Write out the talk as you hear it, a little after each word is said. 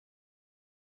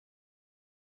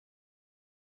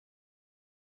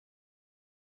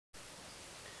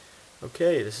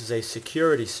Okay, this is a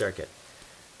security circuit.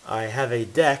 I have a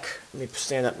deck. Let me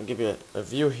stand up and give you a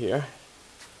view here.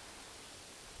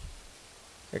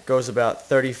 It goes about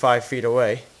 35 feet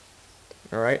away.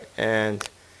 Alright, and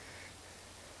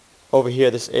over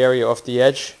here, this area off the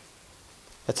edge,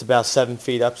 that's about 7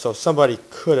 feet up. So somebody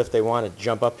could, if they want to,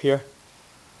 jump up here,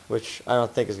 which I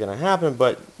don't think is going to happen,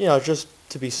 but just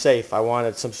to be safe, I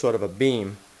wanted some sort of a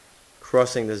beam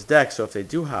crossing this deck, so if they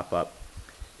do hop up,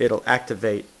 it'll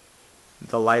activate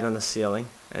the light on the ceiling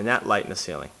and that light in the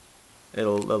ceiling.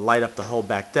 It'll light up the whole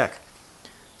back deck.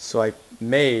 So I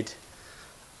made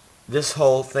this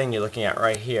whole thing you're looking at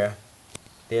right here.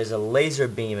 There's a laser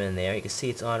beam in there. You can see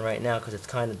it's on right now because it's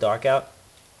kind of dark out.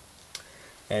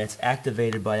 And it's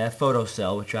activated by that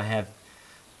photocell, which I have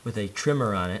with a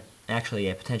trimmer on it, actually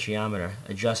a potentiometer,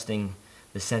 adjusting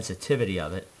the sensitivity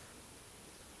of it.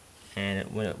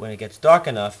 And when it gets dark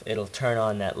enough, it'll turn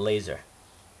on that laser.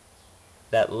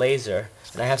 That laser,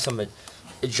 and I have some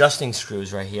adjusting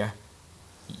screws right here.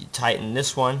 You tighten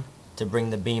this one to bring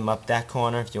the beam up that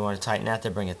corner. If you want to tighten that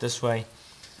to bring it this way.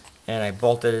 And I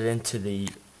bolted it into the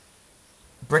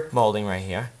brick molding right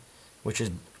here, which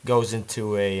goes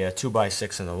into a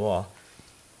 2x6 in the wall.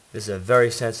 This is a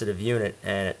very sensitive unit,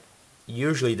 and it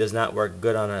usually does not work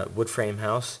good on a wood frame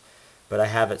house, but I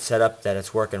have it set up that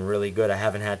it's working really good. I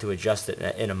haven't had to adjust it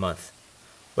in a month.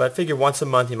 But I figure once a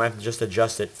month you might have to just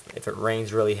adjust it if it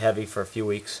rains really heavy for a few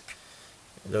weeks.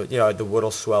 The wood will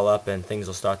swell up and things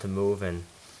will start to move, and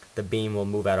the beam will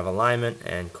move out of alignment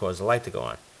and cause the light to go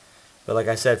on. But like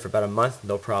I said, for about a month,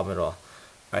 no problem at all.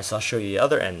 Alright, so I'll show you the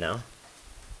other end now.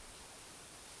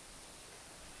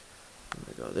 I'm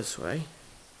going to go this way.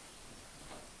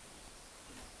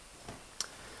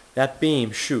 That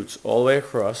beam shoots all the way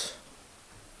across,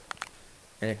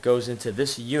 and it goes into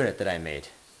this unit that I made.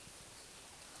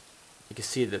 You can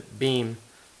see the beam,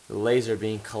 the laser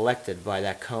being collected by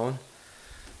that cone.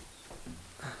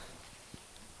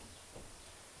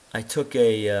 I took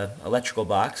a electrical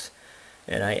box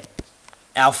and I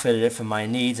outfitted it for my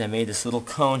needs. I made this little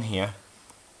cone here.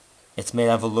 It's made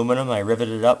out of aluminum. I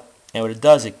riveted it up, and what it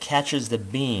does, it catches the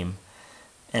beam,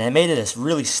 and I made it a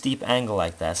really steep angle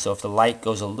like that, so if the light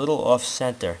goes a little off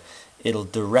center, it'll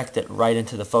direct it right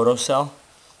into the photocell.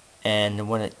 And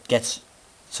when it gets,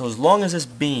 so as long as this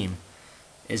beam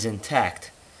is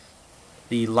intact,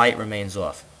 the light remains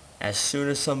off. As soon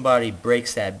as somebody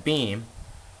breaks that beam,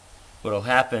 what'll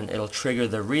happen, it'll trigger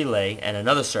the relay and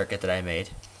another circuit that I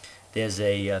made. There's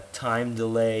a time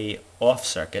delay off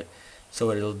circuit. So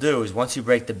what it'll do is once you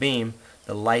break the beam,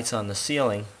 the lights on the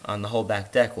ceiling on the whole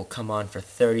back deck will come on for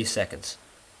 30 seconds.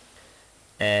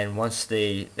 And once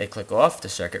they click off, the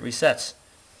circuit resets.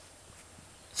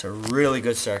 It's a really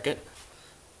good circuit.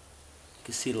 You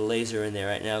can see the laser in there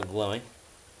right now glowing.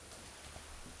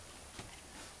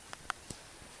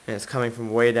 And it's coming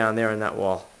from way down there in that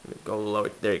wall. Go low,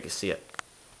 there you can see it.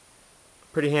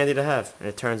 Pretty handy to have. And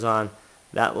it turns on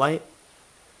that light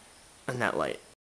and that light.